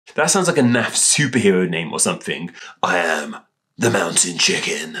That sounds like a naff superhero name or something. I am the mountain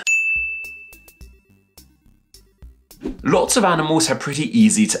chicken. Lots of animals have pretty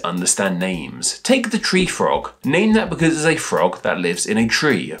easy to understand names. Take the tree frog, named that because it's a frog that lives in a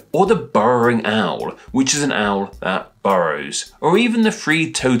tree. Or the burrowing owl, which is an owl that burrows. Or even the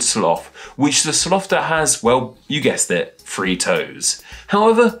three-toed sloth, which is a sloth that has, well, you guessed it, 3 toes.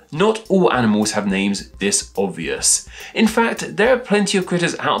 However, not all animals have names this obvious. In fact, there are plenty of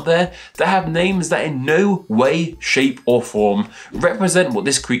critters out there that have names that in no way, shape or form represent what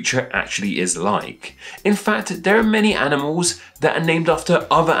this creature actually is like. In fact, there are many animals that are named after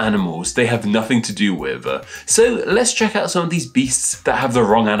other animals they have nothing to do with. So let's check out some of these beasts that have the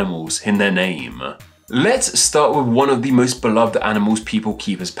wrong animals in their name. Let's start with one of the most beloved animals people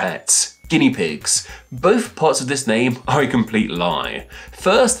keep as pets. Guinea pigs. Both parts of this name are a complete lie.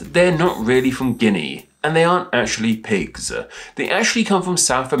 First, they're not really from Guinea, and they aren't actually pigs. They actually come from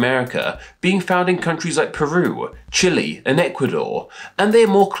South America, being found in countries like Peru, Chile, and Ecuador, and they're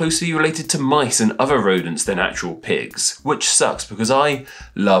more closely related to mice and other rodents than actual pigs, which sucks because I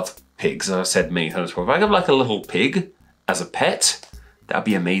love pigs, as I've said many times before. If I could have like a little pig as a pet, that'd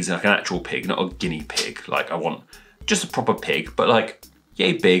be amazing, like an actual pig, not a guinea pig. Like I want just a proper pig, but like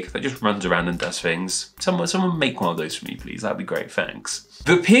yay big, that just runs around and does things. Someone make one of those for me, please. That'd be great, thanks.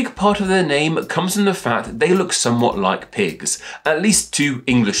 The pig part of their name comes from the fact that they look somewhat like pigs, at least to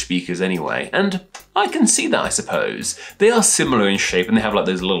English speakers anyway, and I can see that, I suppose. They are similar in shape and they have like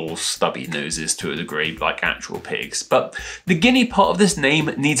those little stubby noses to a degree, like actual pigs. But the Guinea part of this name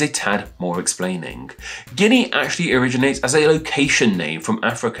needs a tad more explaining. Guinea actually originates as a location name from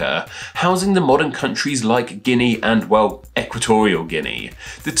Africa, housing the modern countries like Guinea and, well, Equatorial Guinea.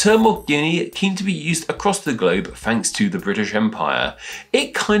 The term of Guinea came to be used across the globe thanks to the British Empire.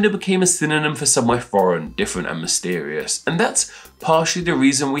 It kind of became a synonym for somewhere foreign, different and mysterious, and that's partially the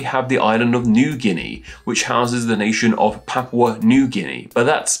reason we have the island of New Guinea, which houses the nation of Papua New Guinea, but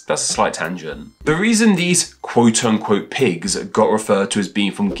that's a slight tangent. The reason these quote-unquote pigs got referred to as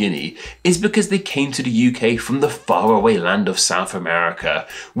being from Guinea is because they came to the UK from the faraway land of South America,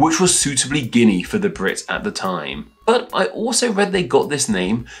 which was suitably Guinea for the Brits at the time. But I also read they got this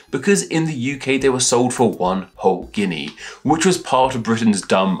name because in the UK they were sold for 1 whole guinea, which was part of Britain's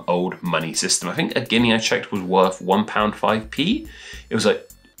dumb old money system. I think a guinea I checked was worth £1.05p. It was like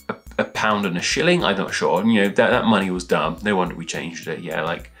a pound and a shilling, I'm not sure. You know, that money was dumb. No wonder we changed it. Yeah,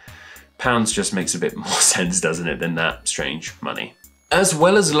 like pounds just makes a bit more sense, doesn't it, than that strange money. As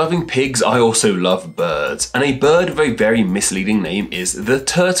well as loving pigs, I also love birds, and a bird with a very misleading name is the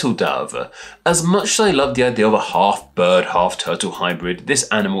turtle dove. As much as I love the idea of a half bird, half turtle hybrid, this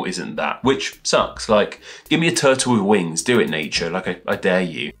animal isn't that, which sucks. Like, give me a turtle with wings, do it nature, like I dare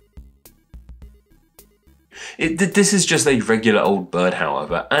you. This is just a regular old bird,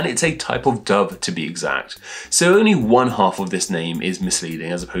 however, and it's a type of dove to be exact. So only one half of this name is misleading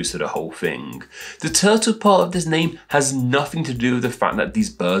as opposed to the whole thing. The turtle part of this name has nothing to do with the fact that these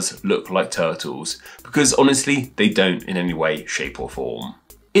birds look like turtles, because honestly, they don't in any way, shape or form.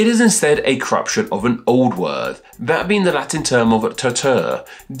 It is instead a corruption of an old word, that being the Latin term of turtur.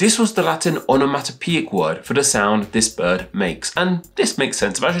 This was the Latin onomatopoeic word for the sound this bird makes, and this makes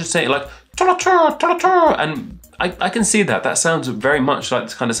sense. If I should say it like turtur, turtur, and I can see that sounds very much like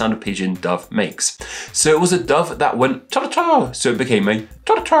the kind of sound a pigeon dove makes. So it was a dove that went turtur, so it became a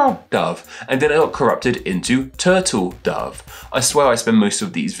turtur dove, and then it got corrupted into turtle dove. I swear I spend most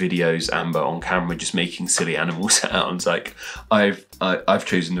of these videos, Amber, on camera just making silly animal sounds. Like I've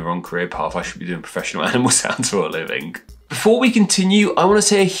chosen the wrong career path. I should be doing professional animal sounds for a living. Before we continue, I want to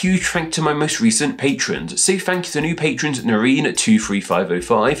say a huge thank you to my most recent patrons. So thank you to new patrons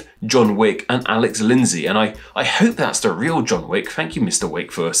Noreen23505, John Wick and Alex Lindsay. And I hope that's the real John Wick. Thank you, Mr. Wick,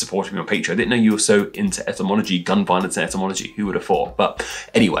 for supporting me on Patreon. I didn't know you were so into etymology, gun violence and etymology. Who would have thought? But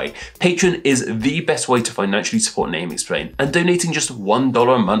anyway, Patreon is the best way to financially support Name Explained. And donating just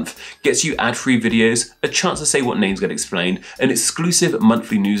 $1 a month gets you ad-free videos, a chance to say what names get explained, an exclusive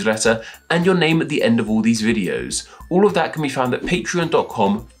monthly newsletter, and your name at the end of all these videos. All of that can be found at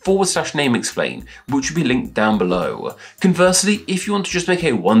patreon.com/nameexplain, which will be linked down below. Conversely, if you want to just make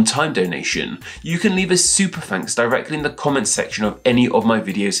a one-time donation, you can leave a super thanks directly in the comments section of any of my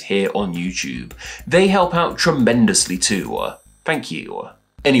videos here on YouTube. They help out tremendously too. Thank you.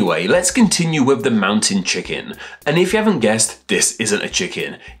 Anyway, let's continue with the mountain chicken. And if you haven't guessed, this isn't a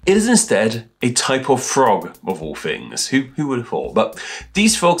chicken. It is instead a type of frog, of all things. Who would have thought? But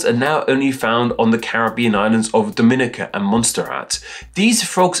these frogs are now only found on the Caribbean islands of Dominica and Montserrat. These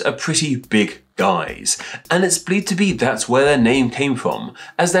frogs are pretty big guys, and it's believed to be that's where their name came from,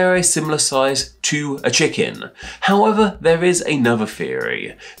 as they are a similar size to a chicken. However, there is another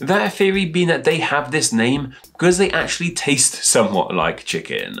theory. That theory being that they have this name because they actually taste somewhat like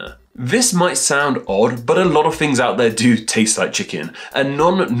chicken. This might sound odd, but a lot of things out there do taste like chicken, and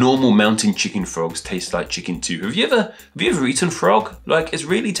non-normal mountain chicken frogs taste like chicken too. Have you ever eaten frog? Like, it's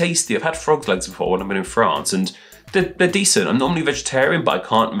really tasty. I've had frog's legs before when I've been in France, and they're decent. I'm normally vegetarian, but I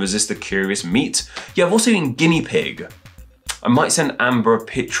can't resist the curious meat. Yeah, I've also eaten guinea pig. I might send Amber a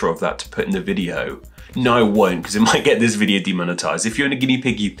picture of that to put in the video. No, I won't, because it might get this video demonetized. If you're in a guinea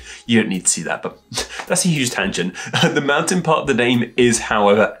pig, you don't need to see that, but that's a huge tangent. The mountain part of the name is,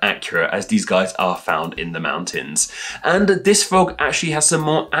 however, accurate, as these guys are found in the mountains. And this frog actually has some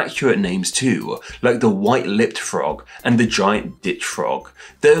more accurate names too, like the white-lipped frog and the giant ditch frog,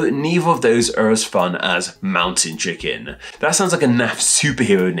 though neither of those are as fun as mountain chicken. That sounds like a naff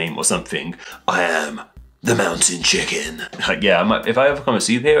superhero name or something. I am the mountain chicken. Yeah, if I ever become a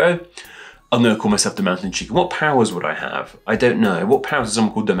superhero, I'm gonna call myself the mountain chicken. What powers would I have? I don't know. What powers does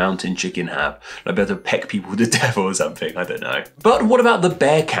someone called the mountain chicken have? Like be able to peck people to death or something? I don't know. But what about the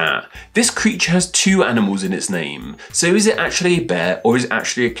bear cat? This creature has two animals in its name. So is it actually a bear or is it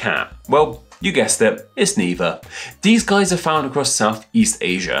actually a cat? Well, you guessed it, it's neither. These guys are found across Southeast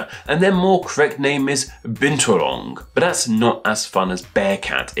Asia, and their more correct name is binturong, but that's not as fun as bear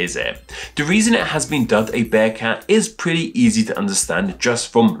cat, is it? The reason it has been dubbed a bear cat is pretty easy to understand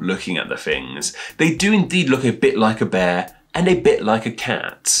just from looking at the things. They do indeed look a bit like a bear and a bit like a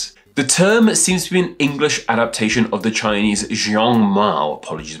cat. The term seems to be an English adaptation of the Chinese Xiang Mao.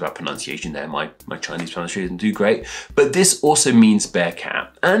 Apologies about pronunciation there, my Chinese pronunciation isn't too great. But this also means bear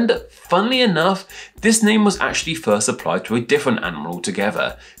cat. And funnily enough, this name was actually first applied to a different animal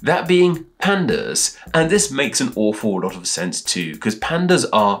altogether, that being pandas. And this makes an awful lot of sense too, because pandas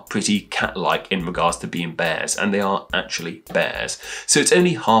are pretty cat-like in regards to being bears, and they are actually bears. So it's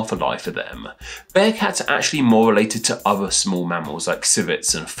only half a lie for them. Bear cats are actually more related to other small mammals like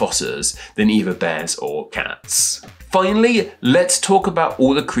civets and fossors than either bears or cats. Finally, let's talk about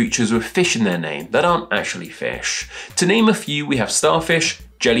all the creatures with fish in their name that aren't actually fish. To name a few, we have starfish,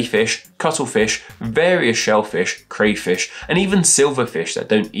 jellyfish, cuttlefish, various shellfish, crayfish, and even silverfish that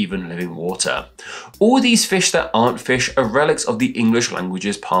don't even live in water. All these fish that aren't fish are relics of the English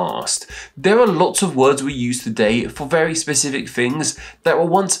language's past. There are lots of words we use today for very specific things that were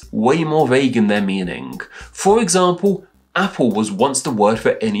once way more vague in their meaning. For example, apple was once the word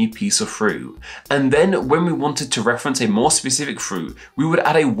for any piece of fruit, and then when we wanted to reference a more specific fruit, we would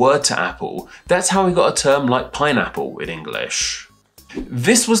add a word to apple. That's how we got a term like pineapple in English.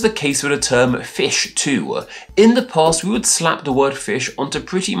 This was the case with the term fish too. In the past, we would slap the word fish onto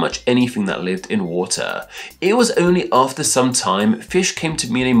pretty much anything that lived in water. It was only after some time, fish came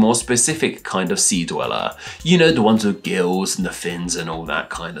to mean a more specific kind of sea dweller. You know, the ones with gills and the fins and all that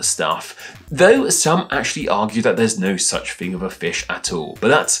kind of stuff. Though some actually argue that there's no such thing of a fish at all, but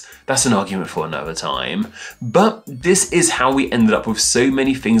that's an argument for another time. But this is how we ended up with so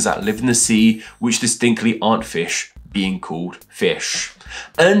many things that live in the sea which distinctly aren't fish being called fish.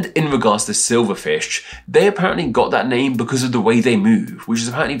 And in regards to silverfish, they apparently got that name because of the way they move, which is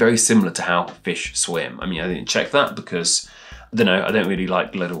apparently very similar to how fish swim. I mean, I didn't check that because, I don't know, I don't really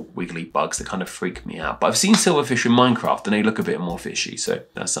like little wiggly bugs that kind of freak me out. But I've seen silverfish in Minecraft and they look a bit more fishy, so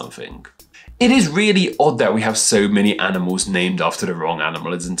that's something. It is really odd that we have so many animals named after the wrong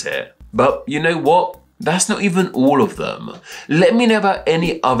animal, isn't it? But you know what? That's not even all of them. Let me know about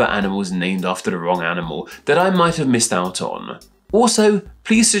any other animals named after the wrong animal that I might have missed out on. Also,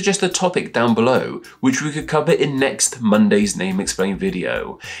 please suggest a topic down below, which we could cover in next Monday's Name Explain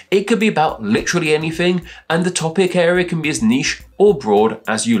video. It could be about literally anything, and the topic area can be as niche or broad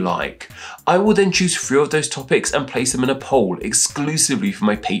as you like. I will then choose 3 of those topics and place them in a poll exclusively for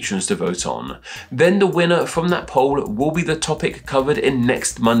my patrons to vote on. Then the winner from that poll will be the topic covered in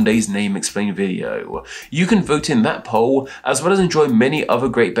next Monday's Name Explain video. You can vote in that poll, as well as enjoy many other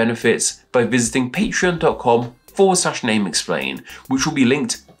great benefits by visiting patreon.com/Name Explain, which will be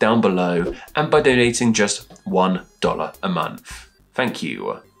linked down below, and by donating just $1 a month. Thank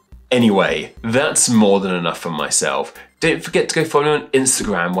you. Anyway, that's more than enough for myself. Don't forget to go follow me on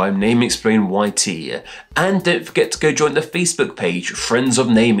Instagram where I'm Name Explain YT, and don't forget to go join the Facebook page Friends of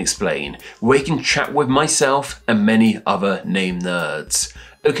Name Explain, where you can chat with myself and many other name nerds.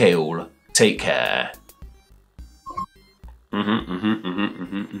 Okay all, take care.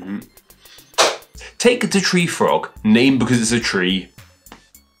 Take the tree frog, named because it's a tree.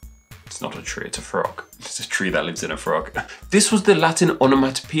 It's not a tree, it's a frog. It's a tree that lives in a frog. This was the Latin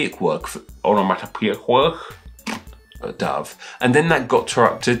onomatopoeic word for a dove, and then that got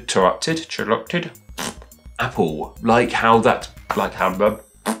interrupted. Apple, like how the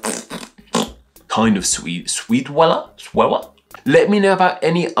kind of sweet sweller. Let me know about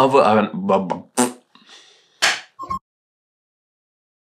any other